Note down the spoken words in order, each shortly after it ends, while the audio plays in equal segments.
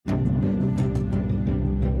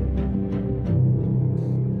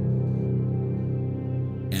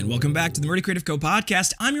Welcome back to the Murdy Creative Co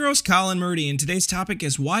podcast. I'm your host, Colin Murdy, and today's topic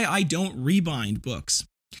is why I don't rebind books.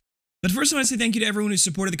 But first, I want to say thank you to everyone who's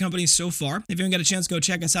supported the company so far. If you haven't got a chance, go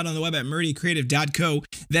check us out on the web at murdycreative.co.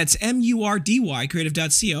 That's MURDY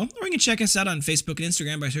creative.co. Or you can check us out on Facebook and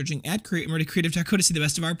Instagram by searching at murdycreative.co to see the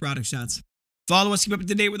best of our product shots. Follow us, keep up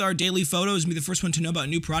to date with our daily photos, and be the first one to know about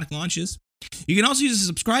new product launches. You can also use the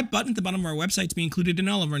subscribe button at the bottom of our website to be included in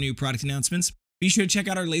all of our new product announcements. Be sure to check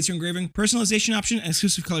out our laser engraving, personalization option, and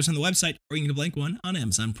exclusive colors on the website, or you can get a blank one on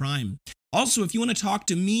Amazon Prime. Also, if you want to talk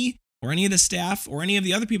to me or any of the staff or any of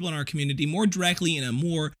the other people in our community more directly in a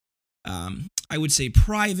more, I would say,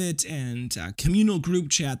 private and communal group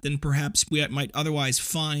chat than perhaps we might otherwise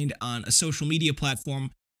find on a social media platform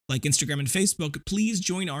like Instagram and Facebook, please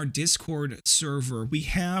join our Discord server. We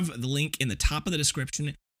have the link in the top of the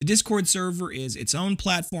description. The Discord server is its own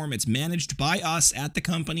platform. It's managed by us at the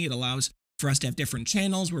company. It allows for us to have different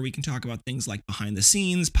channels where we can talk about things like behind the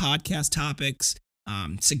scenes, podcast topics,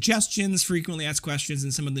 suggestions, frequently asked questions,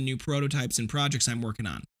 and some of the new prototypes and projects I'm working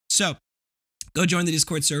on. So go join the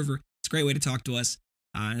Discord server. It's a great way to talk to us.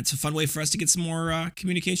 And it's a fun way for us to get some more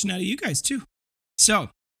communication out of you guys too. So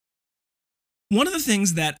one of the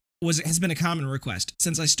things that has been a common request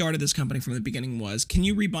since I started this company from the beginning was, can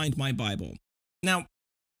you rebind my Bible? Now,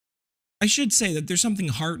 I should say that there's something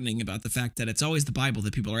heartening about the fact that it's always the Bible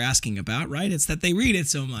that people are asking about, right? It's that they read it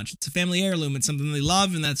so much. It's a family heirloom. It's something they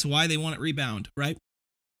love, and that's why they want it rebound, right?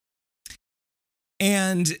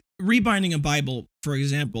 And rebinding a Bible, for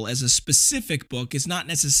example, as a specific book is not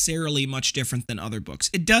necessarily much different than other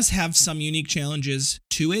books. It does have some unique challenges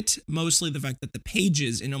to it, mostly the fact that the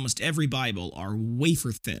pages in almost every Bible are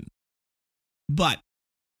wafer thin. But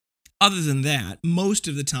other than that, most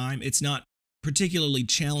of the time, it's not particularly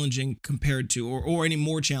challenging compared to, or any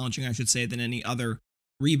more challenging, I should say, than any other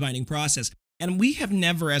rebinding process. And we have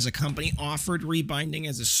never, as a company, offered rebinding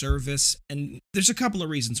as a service, and there's a couple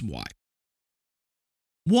of reasons why.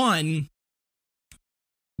 One,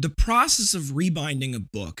 the process of rebinding a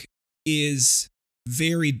book is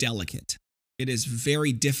very delicate. It is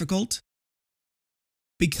very difficult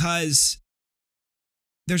because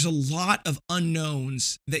there's a lot of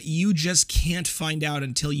unknowns that you just can't find out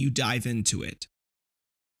until you dive into it.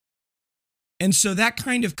 And so that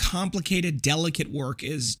kind of complicated, delicate work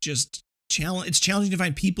is just it's challenging to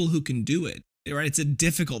find people who can do it, right? It's a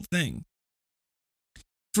difficult thing.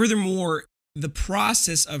 Furthermore, the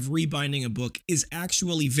process of rebinding a book is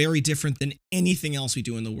actually very different than anything else we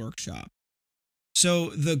do in the workshop.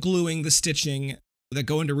 So the gluing, the stitching that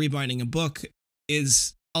go into rebinding a book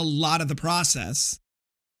is a lot of the process.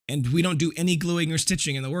 And we don't do any gluing or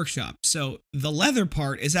stitching in the workshop. So the leather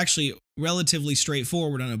part is actually relatively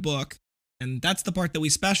straightforward on a book. And that's the part that we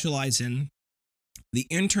specialize in. The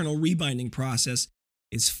internal rebinding process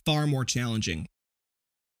is far more challenging.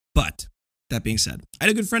 But that being said, I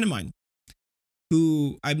had a good friend of mine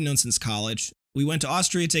who I've known since college. We went to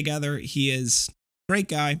Austria together. He is a great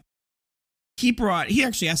guy. He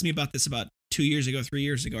actually asked me about this about 2 years ago, 3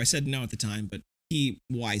 years ago. I said no at the time, but he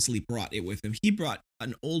wisely brought it with him. He brought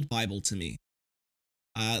an old Bible to me.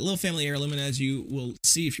 A little family heirloom, and as you will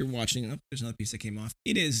see if you're watching, there's another piece that came off.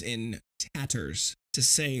 It is in tatters, to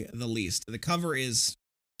say the least. The cover is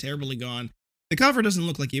terribly gone. The cover doesn't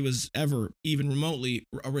look like it was ever even remotely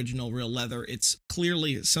original real leather. It's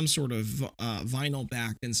clearly some sort of vinyl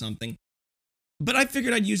backed and something. But I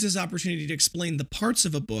figured I'd use this opportunity to explain the parts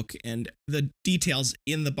of a book and the details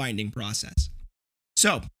in the binding process.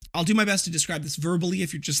 So I'll do my best to describe this verbally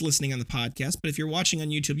if you're just listening on the podcast, but if you're watching on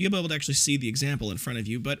YouTube, you'll be able to actually see the example in front of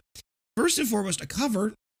you. But first and foremost, a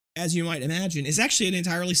cover, as you might imagine, is actually an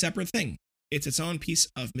entirely separate thing. It's its own piece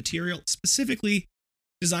of material specifically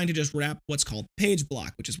designed to just wrap what's called page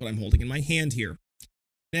block, which is what I'm holding in my hand here.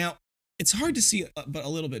 Now, it's hard to see but a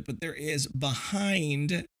little bit, but there is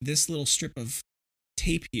behind this little strip of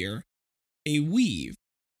tape here a weave.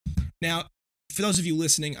 Now, for those of you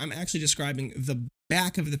listening, I'm actually describing the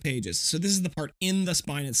back of the pages. So this is the part in the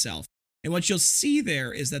spine itself. And what you'll see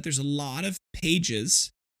there is that there's a lot of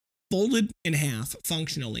pages folded in half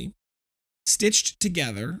functionally, stitched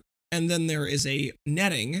together, and then there is a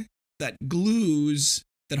netting that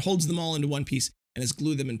holds them all into one piece and has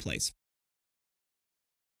glued them in place.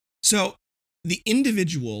 So the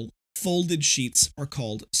individual folded sheets are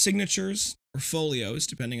called signatures or folios,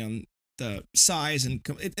 depending on the size, and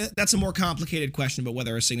that's a more complicated question about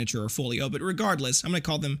whether a signature or folio, but regardless, I'm going to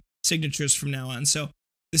call them signatures from now on. So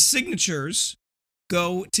the signatures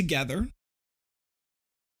go together,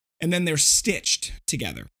 and then they're stitched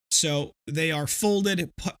together. So they are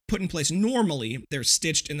folded, put in place. Normally, they're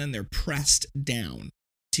stitched, and then they're pressed down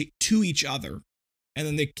to each other, and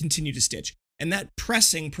then they continue to stitch. And that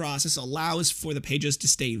pressing process allows for the pages to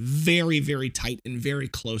stay very, very tight and very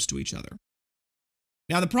close to each other.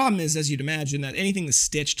 Now, the problem is, as you'd imagine, that anything that's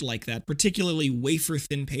stitched like that, particularly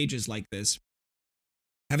wafer-thin pages like this,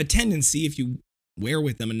 have a tendency, if you wear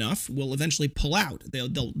with them enough, will eventually pull out.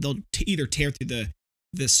 They'll either tear through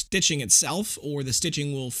the stitching itself, or the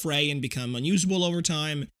stitching will fray and become unusable over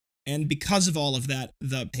time. And because of all of that,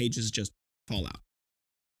 the pages just fall out.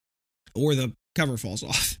 Or the cover falls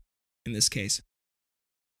off, in this case.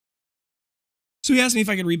 So he asked me if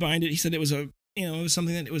I could rebind it. He said it was it was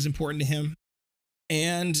something that was important to him.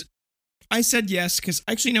 And I said yes, because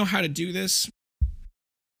I actually know how to do this,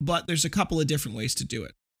 but there's a couple of different ways to do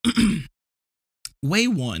it. Way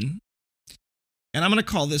one, and I'm going to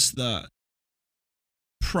call this the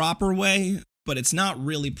proper way, but it's not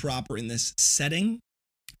really proper in this setting,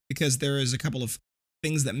 because there is a couple of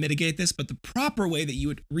things that mitigate this, but the proper way that you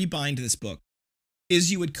would rebind this book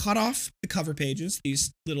is you would cut off the cover pages,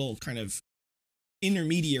 these little kind of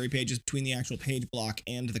intermediary pages between the actual page block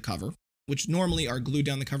and the cover, which normally are glued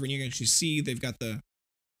down the cover, and you can actually see they've got the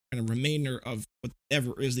kind of remainder of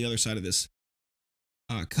whatever is the other side of this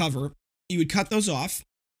cover. You would cut those off.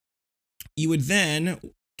 You would then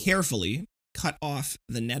carefully cut off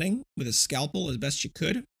the netting with a scalpel as best you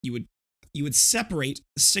could. You would separate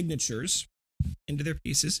the signatures into their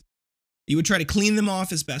pieces. You would try to clean them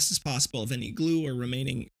off as best as possible of any glue or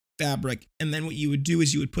remaining fabric, and then what you would do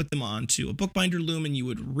is you would put them onto a bookbinder loom and you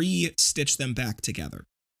would re-stitch them back together.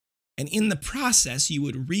 And in the process, you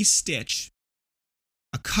would re-stitch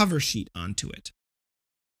a cover sheet onto it.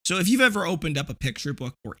 So if you've ever opened up a picture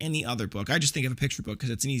book or any other book, I just think of a picture book because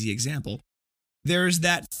it's an easy example. There's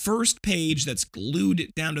that first page that's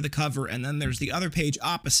glued down to the cover, and then there's the other page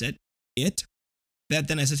opposite it that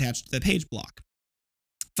then is attached to the page block.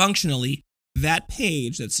 Functionally, that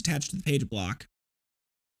page that's attached to the page block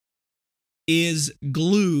is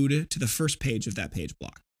glued to the first page of that page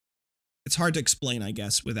block. It's hard to explain, I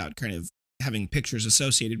guess, without kind of having pictures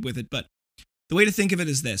associated with it, but the way to think of it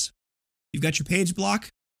is this. You've got your page block.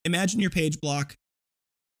 Imagine your page block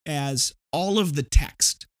as all of the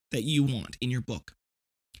text that you want in your book.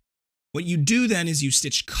 What you do then is you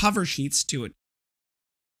stitch cover sheets to it.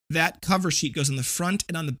 That cover sheet goes on the front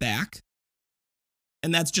and on the back,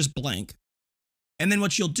 and that's just blank. And then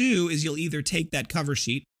what you'll do is you'll either take that cover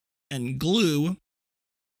sheet and glue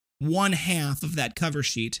one half of that cover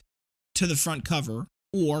sheet to the front cover,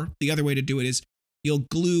 or the other way to do it is you'll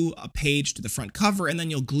glue a page to the front cover, and then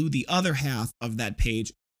you'll glue the other half of that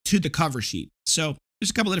page to the cover sheet. So there's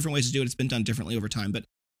a couple of different ways to do it. It's been done differently over time, but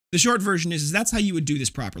the short version is that's how you would do this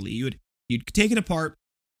properly. You'd take it apart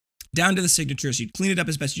down to the signatures, you'd clean it up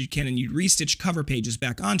as best as you can, and you'd restitch cover pages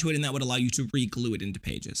back onto it, and that would allow you to re-glue it into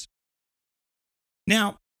pages.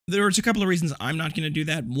 Now, there's a couple of reasons I'm not going to do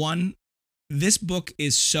that. One, this book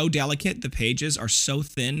is so delicate, the pages are so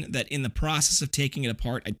thin, that in the process of taking it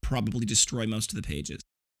apart, I'd probably destroy most of the pages.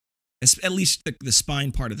 At least the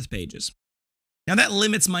spine part of the pages. Now, that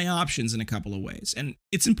limits my options in a couple of ways, and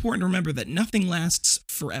it's important to remember that nothing lasts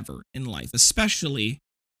forever in life, especially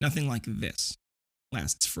nothing like this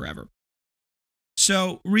lasts forever.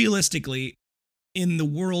 So, realistically, in the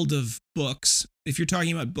world of books, if you're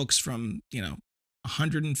talking about books from,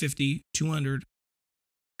 150, 200,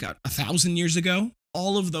 1,000 years ago,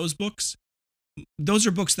 all of those books, those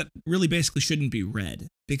are books that really basically shouldn't be read,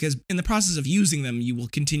 because in the process of using them, you will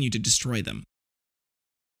continue to destroy them.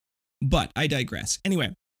 But I digress.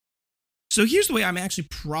 Anyway, so here's the way I'm actually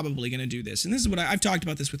probably going to do this. And this is what I've talked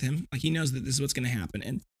about this with him. Like, he knows that this is what's going to happen.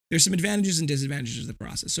 And there's some advantages and disadvantages of the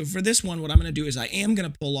process. So for this one, what I'm going to do is I am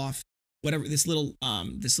going to pull off whatever this little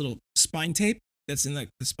spine tape that's in the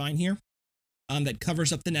spine here that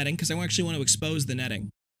covers up the netting, because I actually want to expose the netting.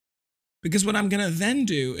 Because what I'm going to then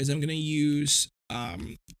do is I'm going to use,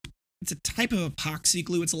 it's a type of epoxy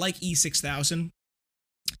glue. It's like E6000.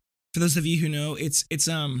 For those of you who know, it's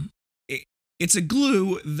a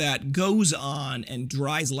glue that goes on and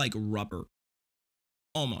dries like rubber,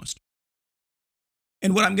 almost.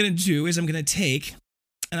 And what I'm going to do is I'm going to take,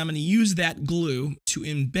 and I'm going to use that glue to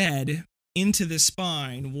embed into the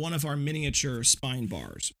spine one of our miniature spine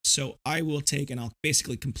bars. So I will take, and I'll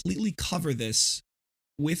basically completely cover this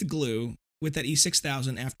with glue with that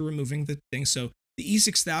E6000 after removing the thing. So the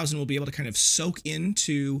E6000 will be able to kind of soak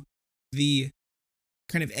into the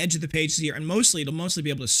kind of edge of the pages here, and it'll mostly be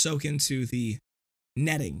able to soak into the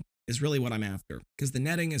netting is really what I'm after, because the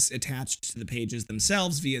netting is attached to the pages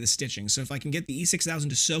themselves via the stitching. So if I can get the E6000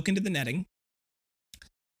 to soak into the netting,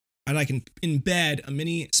 and I can embed a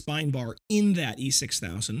mini spine bar in that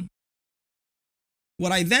E6000,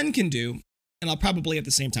 what I then can do, and I'll probably at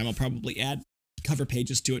the same time, I'll probably add cover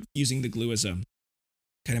pages to it using the glue as a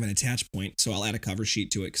kind of an attach point. So I'll add a cover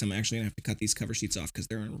sheet to it because I'm actually going to have to cut these cover sheets off because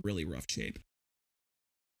they're in really rough shape.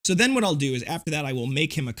 So then what I'll do is after that, I will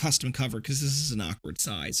make him a custom cover because this is an awkward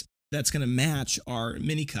size. That's going to match our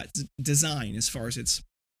mini cut design as far as its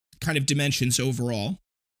kind of dimensions overall.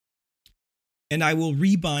 And I will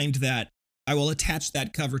rebind that. I will attach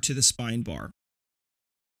that cover to the spine bar.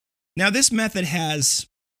 Now, this method has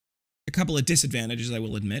a couple of disadvantages, I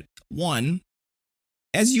will admit. One,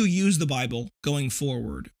 as you use the Bible going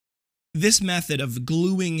forward, this method of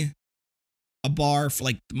gluing a bar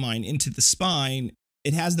like mine into the spine,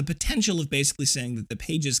 it has the potential of basically saying that the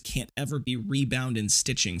pages can't ever be rebound in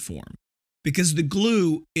stitching form. Because the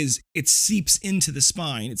glue it seeps into the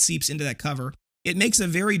spine, it seeps into that cover. It makes a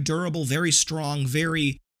very durable, very strong,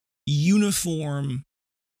 very uniform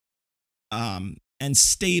and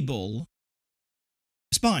stable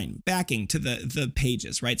spine backing to the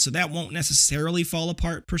pages, right? So that won't necessarily fall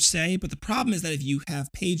apart per se, but the problem is that if you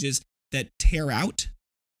have pages that tear out,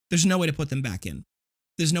 there's no way to put them back in.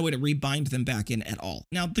 There's no way to rebind them back in at all.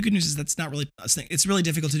 Now, the good news is that's not really a thing. It's really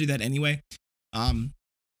difficult to do that anyway.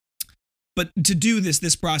 But to do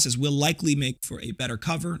this process will likely make for a better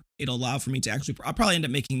cover. It'll allow for me to actually, I'll probably end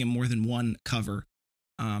up making him more than one cover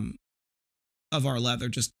of our leather,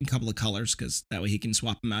 just a couple of colors, because that way he can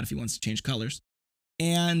swap them out if he wants to change colors.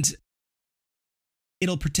 And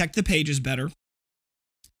it'll protect the pages better.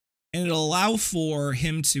 And it'll allow for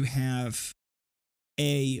him to have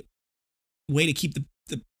a way to keep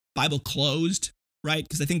the Bible closed, right?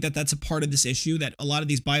 Because I think that that's a part of this issue, that a lot of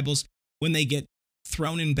these Bibles, when they get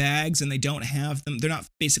thrown in bags and they don't have them, they're not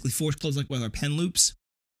basically forced closed like with our pen loops.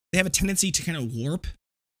 They have a tendency to kind of warp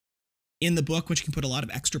in the book, which can put a lot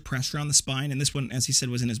of extra pressure on the spine. And this one, as he said,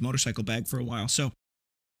 was in his motorcycle bag for a while. So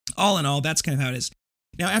all in all, that's kind of how it is.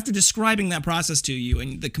 Now, after describing that process to you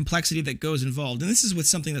and the complexity that goes involved, and this is with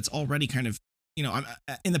something that's already kind of, I'm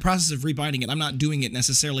in the process of rebinding it. I'm not doing it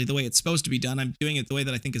necessarily the way it's supposed to be done. I'm doing it the way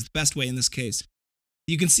that I think is the best way in this case.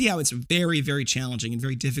 You can see how it's very, very challenging and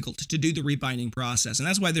very difficult to do the rebinding process. And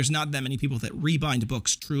that's why there's not that many people that rebind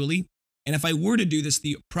books truly. And if I were to do this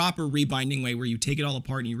the proper rebinding way, where you take it all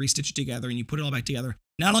apart and you restitch it together and you put it all back together,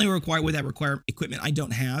 not only would that require equipment I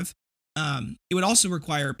don't have, it would also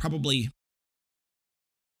require probably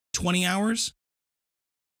 20 hours.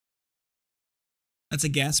 That's a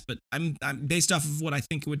guess, but I'm based off of what I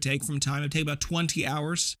think it would take from time. It would take about 20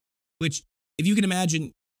 hours, which, if you can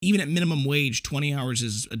imagine, even at minimum wage, 20 hours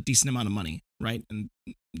is a decent amount of money, right? And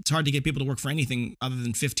it's hard to get people to work for anything other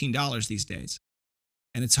than $15 these days.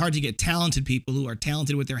 And it's hard to get talented people who are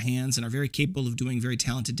talented with their hands and are very capable of doing very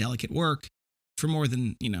talented, delicate work for more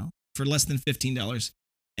than, for less than $15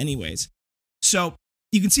 anyways. So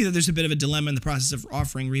you can see that there's a bit of a dilemma in the process of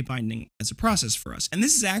offering rebinding as a process for us. And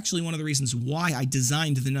this is actually one of the reasons why I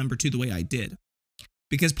designed the number 2 the way I did.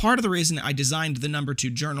 Because part of the reason I designed the number 2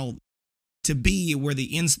 journal to be where the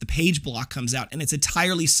page block comes out, and it's an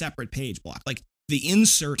entirely separate page block. Like, the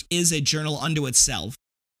insert is a journal unto itself.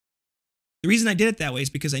 The reason I did it that way is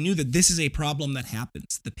because I knew that this is a problem that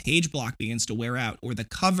happens. The page block begins to wear out, or the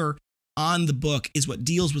cover on the book is what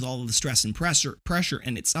deals with all of the stress and pressure,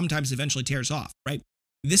 and it sometimes eventually tears off, right?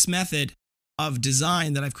 This method of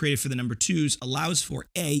design that I've created for the number 2s allows for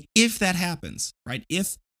if that happens, right?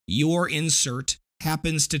 If your insert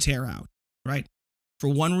happens to tear out, right? For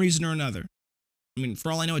one reason or another. I mean,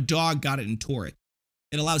 for all I know, a dog got it and tore it.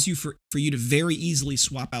 It allows you for you to very easily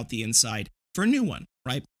swap out the inside for a new one,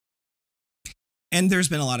 right? And there's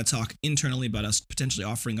been a lot of talk internally about us potentially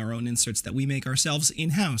offering our own inserts that we make ourselves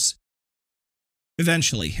in-house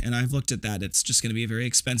eventually. And I've looked at that. It's just going to be a very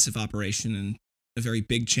expensive operation and a very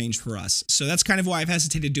big change for us. So that's kind of why I've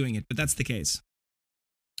hesitated doing it, but that's the case.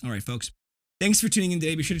 All right, folks. Thanks for tuning in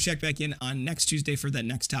today. Be sure to check back in on next Tuesday for that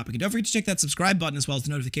next topic. And don't forget to check that subscribe button as well as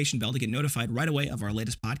the notification bell to get notified right away of our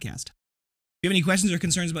latest podcast. If you have any questions or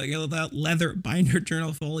concerns about your leather binder,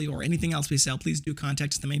 journal, folio, or anything else we sell, please do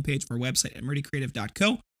contact us at the main page of our website at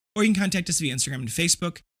murdycreative.co, or you can contact us via Instagram and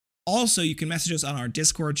Facebook. Also, you can message us on our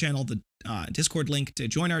Discord channel. The Discord link to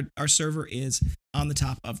join our server is on the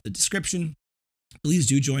top of the description. Please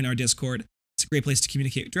do join our Discord. It's a great place to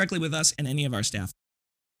communicate directly with us and any of our staff.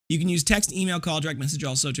 You can use text, email, call, direct message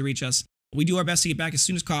also to reach us. We do our best to get back as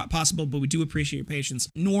soon as possible, but we do appreciate your patience.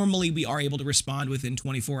 Normally, we are able to respond within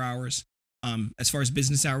 24 hours. As far as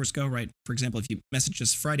business hours go, right? For example, if you message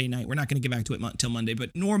us Friday night, we're not going to get back to it until Monday, but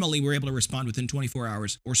normally we're able to respond within 24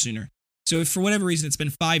 hours or sooner. So if for whatever reason it's been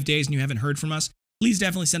 5 days and you haven't heard from us, please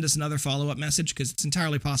definitely send us another follow-up message, because it's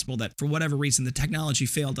entirely possible that for whatever reason the technology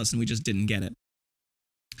failed us and we just didn't get it.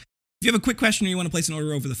 If you have a quick question or you want to place an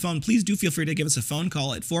order over the phone, please do feel free to give us a phone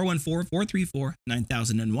call at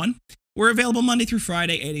 414-434-9001. We're available Monday through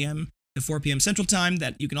Friday, 8 a.m. to 4 p.m. Central Time.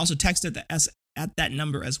 That you can also text at that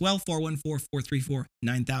number as well,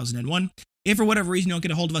 414-434-9001. If for whatever reason you don't get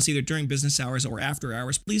a hold of us either during business hours or after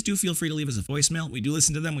hours, please do feel free to leave us a voicemail. We do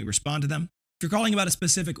listen to them. We respond to them. If you're calling about a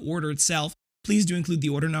specific order itself, please do include the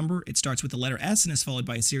order number. It starts with the letter S and is followed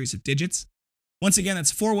by a series of digits. Once again,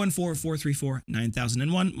 that's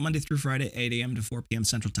 414-434-9001, Monday through Friday, 8 a.m. to 4 p.m.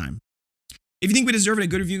 Central Time. If you think we deserve it, a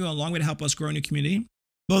good review goes a long way to help us grow a new community.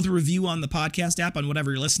 Both a review on the podcast app on whatever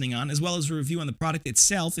you're listening on, as well as a review on the product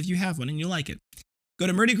itself if you have one and you like it. Go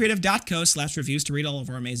to murdycreative.co/reviews to read all of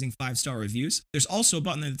our amazing 5-star reviews. There's also a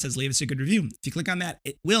button there that says leave us a good review. If you click on that,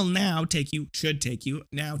 it will now should take you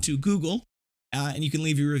now to Google, and you can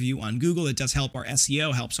leave your review on Google. It does help our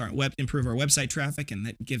SEO, helps our improve our website traffic, and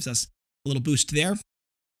that gives us a little boost there.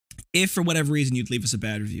 If for whatever reason you'd leave us a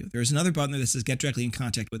bad review, there's another button there that says get directly in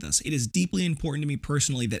contact with us. It is deeply important to me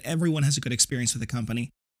personally that everyone has a good experience with the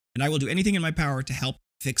company, and I will do anything in my power to help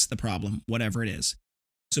fix the problem, whatever it is.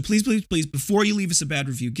 So please, please, please, before you leave us a bad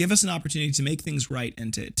review, give us an opportunity to make things right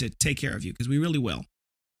and to take care of you, because we really will.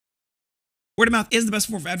 Word of mouth is the best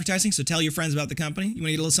form of advertising, so tell your friends about the company. You want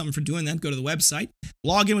to get a little something for doing that, go to the website,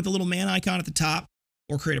 log in with the little man icon at the top,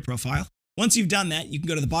 or create a profile. Once you've done that, you can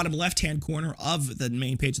go to the bottom left-hand corner of the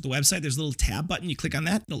main page of the website. There's a little tab button. You click on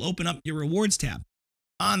that. It'll open up your rewards tab.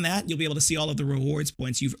 On that, you'll be able to see all of the rewards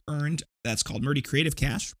points you've earned. That's called Murdy Creative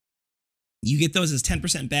Cash. You get those as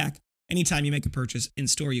 10% back. Anytime you make a purchase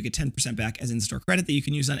in-store, you get 10% back as in-store credit that you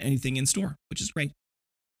can use on anything in-store, which is great.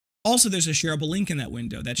 Also, there's a shareable link in that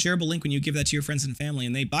window. That shareable link, when you give that to your friends and family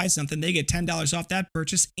and they buy something, they get $10 off that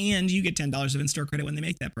purchase, and you get $10 of in-store credit when they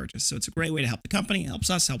make that purchase. So it's a great way to help the company. It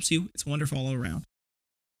helps us, helps you. It's wonderful all around.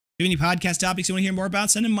 If you have any podcast topics you want to hear more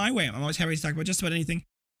about, send them my way. I'm always happy to talk about just about anything.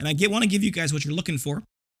 And I want to give you guys what you're looking for.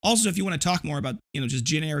 Also, if you want to talk more about, just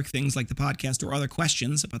generic things like the podcast or other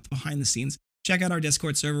questions about the behind the scenes, check out our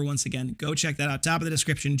Discord server once again. Go check that out. Top of the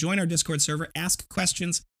description. Join our Discord server. Ask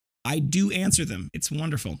questions. I do answer them. It's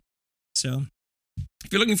wonderful. So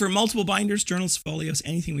if you're looking for multiple binders, journals, folios,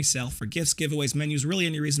 anything we sell for gifts, giveaways, menus, really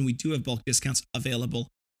any reason, we do have bulk discounts available.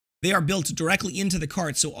 They are built directly into the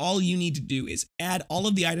cart. So all you need to do is add all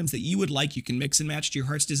of the items that you would like. You can mix and match to your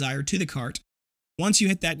heart's desire to the cart. Once you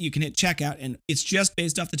hit that, you can hit checkout, and it's just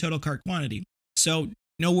based off the total cart quantity. So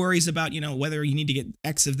no worries about, whether you need to get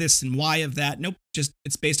X of this and Y of that. Nope, just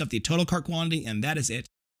it's based off the total cart quantity, and that is it.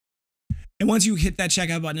 And once you hit that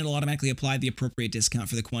checkout button, it'll automatically apply the appropriate discount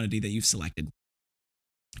for the quantity that you've selected.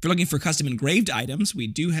 If you're looking for custom engraved items, we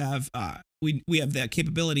do have we have the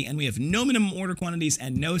capability, and we have no minimum order quantities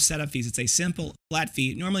and no setup fees. It's a simple flat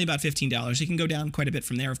fee, normally about $15. It can go down quite a bit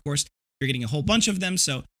from there, of course. You're getting a whole bunch of them,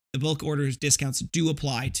 so the bulk orders discounts do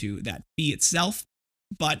apply to that fee itself.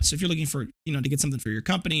 But so if you're looking for, to get something for your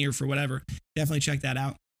company or for whatever, definitely check that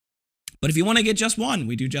out. But if you want to get just one,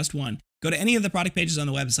 we do just one. Go to any of the product pages on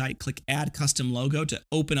the website, click Add Custom Logo to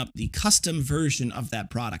open up the custom version of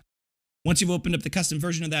that product. Once you've opened up the custom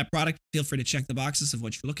version of that product, feel free to check the boxes of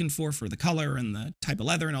what you're looking for the color and the type of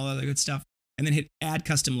leather and all that other good stuff, and then hit Add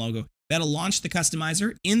Custom Logo. That'll launch the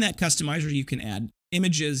customizer. In that customizer, you can add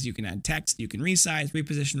images, you can add text, you can resize,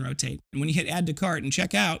 reposition, rotate. And when you hit Add to Cart and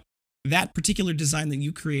check out, that particular design that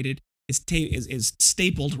you created is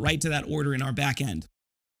stapled right to that order in our back end.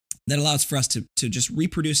 That allows for us to just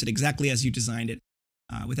reproduce it exactly as you designed it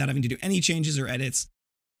without having to do any changes or edits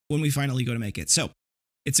when we finally go to make it. So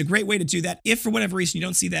it's a great way to do that. If for whatever reason you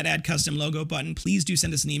don't see that Add Custom Logo button, please do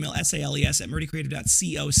send us an email,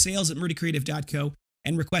 sales@murdycreative.co, sales@murdycreative.co,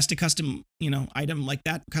 and request a custom, item like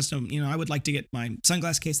that. Custom, I would like to get my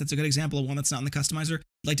sunglass case. That's a good example of one that's not in the customizer.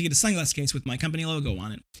 I'd like to get a sunglass case with my company logo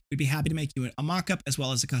on it. We'd be happy to make you a mock-up as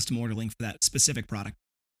well as a custom order link for that specific product.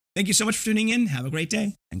 Thank you so much for tuning in. Have a great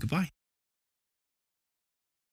day, and goodbye.